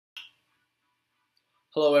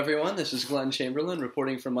Hello everyone, this is Glenn Chamberlain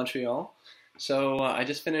reporting from Montreal. I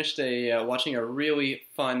just finished watching a really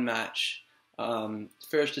fun match,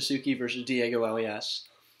 Dessouky versus Diego Elias.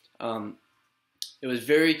 Um, it was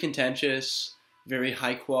very contentious, very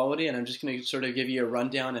high quality, and I'm just going to sort of give you a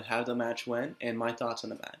rundown of how the match went and my thoughts on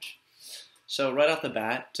the match. So right off the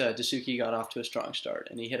bat, Dessouky got off to a strong start,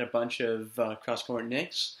 and he hit a bunch of cross-court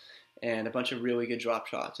nicks and a bunch of really good drop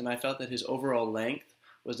shots, and I felt that his overall length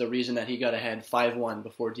was the reason that he got ahead 5-1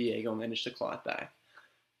 before Diego managed to claw it back.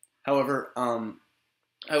 However,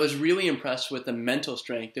 I was really impressed with the mental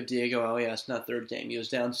strength of Diego Elias in that third game. He was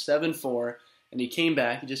down 7-4, and he came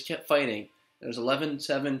back. He just kept fighting. It was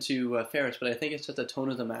 11-7 to Ferris, but I think it set the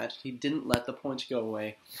tone of the match. He didn't let the points go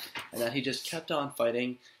away, and that he just kept on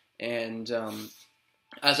fighting. And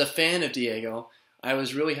as a fan of Diego, I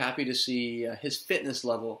was really happy to see his fitness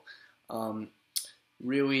level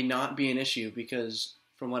really not be an issue because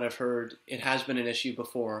from what I've heard, it has been an issue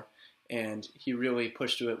before, and he really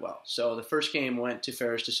pushed through it well. So the first game went to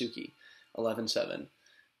Dessouky, 11-7.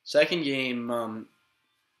 Second game,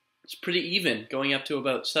 it's pretty even, going up to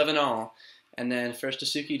about 7-all, and then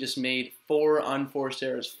Dessouky just made four unforced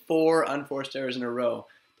errors in a row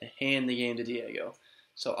to hand the game to Diego.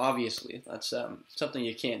 So obviously, that's something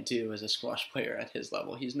you can't do as a squash player at his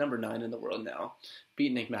level. He's number 9 in the world now,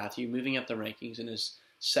 beat Nick Matthew, moving up the rankings in his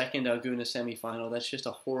second Laguna semifinal. That's just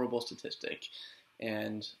a horrible statistic.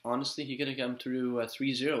 And honestly, he could have come through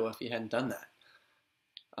 3-0 if he hadn't done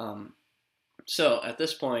that. So at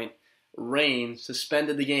this point, rain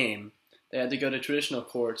suspended the game. They had to go to traditional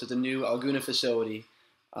courts at the new Laguna facility,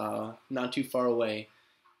 not too far away,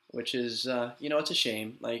 which is, it's a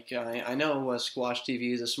shame. Like, I know Squash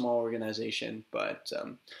TV is a small organization, but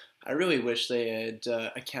I really wish they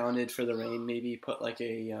had accounted for the rain, maybe put like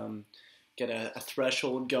get a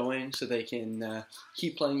threshold going so they can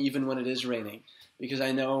keep playing even when it is raining. Because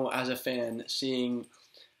I know as a fan, seeing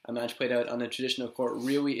a match played out on a traditional court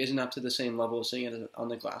really isn't up to the same level as seeing it on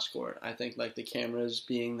the glass court. I think like the cameras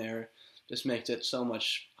being there just makes it so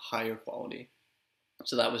much higher quality.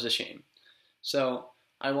 So that was a shame. So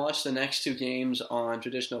I watched the next two games on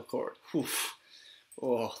traditional court. Oof.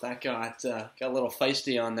 Oh, that got a little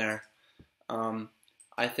feisty on there.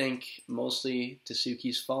 I think mostly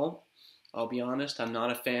Dessouky's fault. I'll be honest, I'm not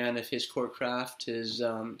a fan of his court craft, his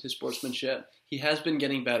sportsmanship. He has been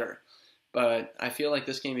getting better, but I feel like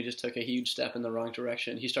this game he just took a huge step in the wrong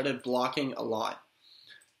direction. He started blocking a lot.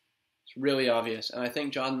 It's really obvious, and I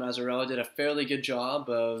think John Mazzarella did a fairly good job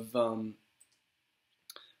of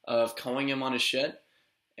calling him on his shit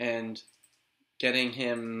and getting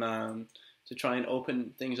him to try and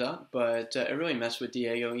open things up, but it really messed with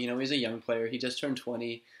Diego. You know, he's a young player. He just turned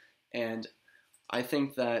 20, and I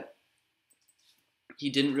think that he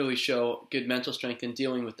didn't really show good mental strength in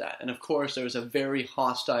dealing with that. And of course, there was a very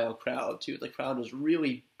hostile crowd, too. The crowd was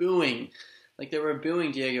really booing. Like, they were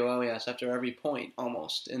booing Diego Elias after every point,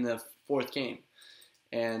 almost, in the fourth game.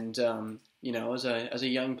 And, as a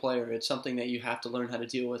young player, it's something that you have to learn how to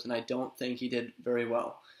deal with, and I don't think he did very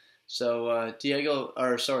well. So,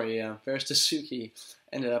 Ferris Dessouky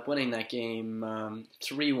ended up winning that game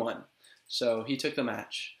 3-1. So, he took the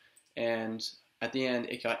match. And at the end,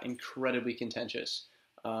 it got incredibly contentious.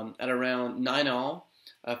 At around 9-all,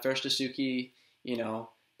 Ferris Dessouky, the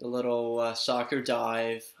little soccer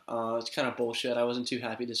dive, it's kind of bullshit. I wasn't too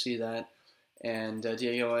happy to see that. And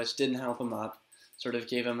Diego Elias didn't help him up, sort of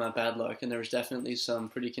gave him a bad look, and there was definitely some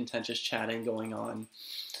pretty contentious chatting going on.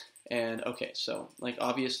 And, okay, so,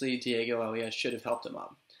 obviously Diego Elias should have helped him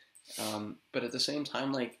up. But at the same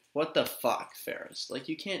time, what the fuck, Ferris?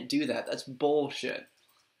 You can't do that. That's bullshit.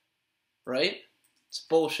 Right? It's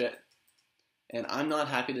bullshit. And I'm not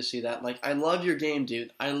happy to see that. I love your game,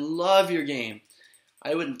 dude. I love your game.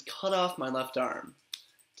 I would cut off my left arm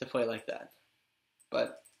to play like that.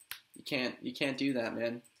 But you can't do that,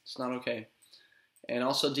 man. It's not okay. And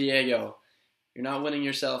also, Diego, you're not winning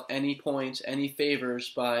yourself any points, any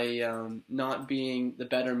favors by not being the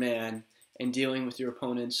better man and dealing with your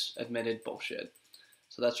opponent's admitted bullshit.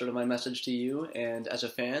 So that's sort of my message to you, and as a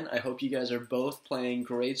fan, I hope you guys are both playing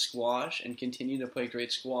great squash and continue to play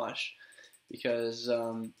great squash, because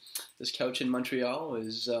this couch in Montreal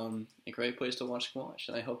is a great place to watch squash,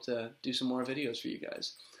 and I hope to do some more videos for you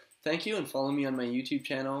guys. Thank you, and follow me on my YouTube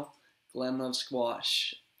channel, Glenn Loves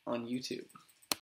Squash, on YouTube.